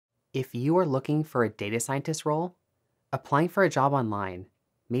If you are looking for a data scientist role, applying for a job online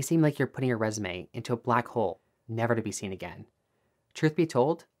may seem like you're putting your resume into a black hole, never to be seen again. Truth be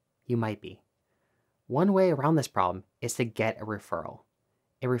told, you might be. One way around this problem is to get a referral.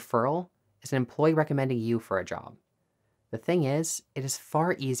 A referral is an employee recommending you for a job. The thing is, it is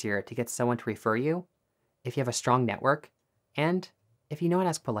far easier to get someone to refer you if you have a strong network and if you know how to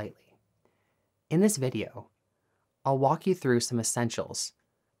ask politely. In this video, I'll walk you through some essentials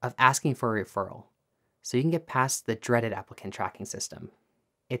of asking for a referral so you can get past the dreaded applicant tracking system.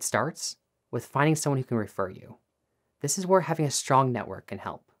 It starts with finding someone who can refer you. This is where having a strong network can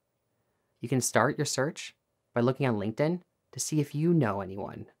help. You can start your search by looking on LinkedIn to see if you know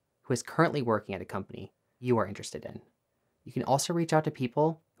anyone who is currently working at a company you are interested in. You can also reach out to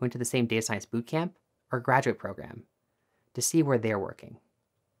people who went to the same data science bootcamp or graduate program to see where they're working.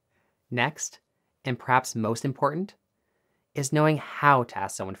 Next, and perhaps most important, is knowing how to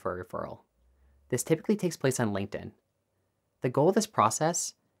ask someone for a referral. This typically takes place on LinkedIn. The goal of this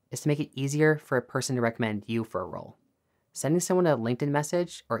process is to make it easier for a person to recommend you for a role. Sending someone a LinkedIn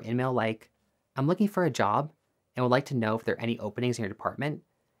message or email like, "I'm looking for a job and would like to know if there are any openings in your department,"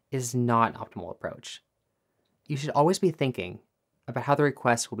 is not an optimal approach. You should always be thinking about how the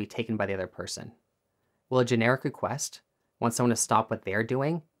request will be taken by the other person. Will a generic request want someone to stop what they're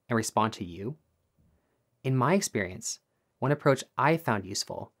doing and respond to you? In my experience, one approach I found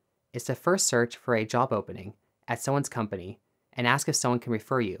useful is to first search for a job opening at someone's company and ask if someone can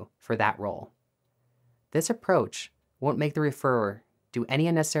refer you for that role. This approach won't make the referrer do any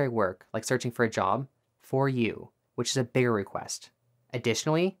unnecessary work like searching for a job for you, which is a bigger request.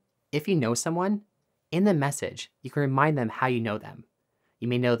 Additionally, if you know someone, in the message, you can remind them how you know them. You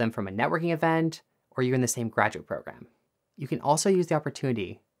may know them from a networking event, or you're in the same graduate program. You can also use the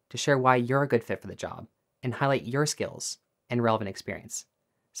opportunity to share why you're a good fit for the job and highlight your skills and relevant experience.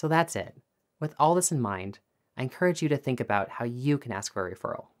 So that's it. With all this in mind, I encourage you to think about how you can ask for a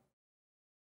referral.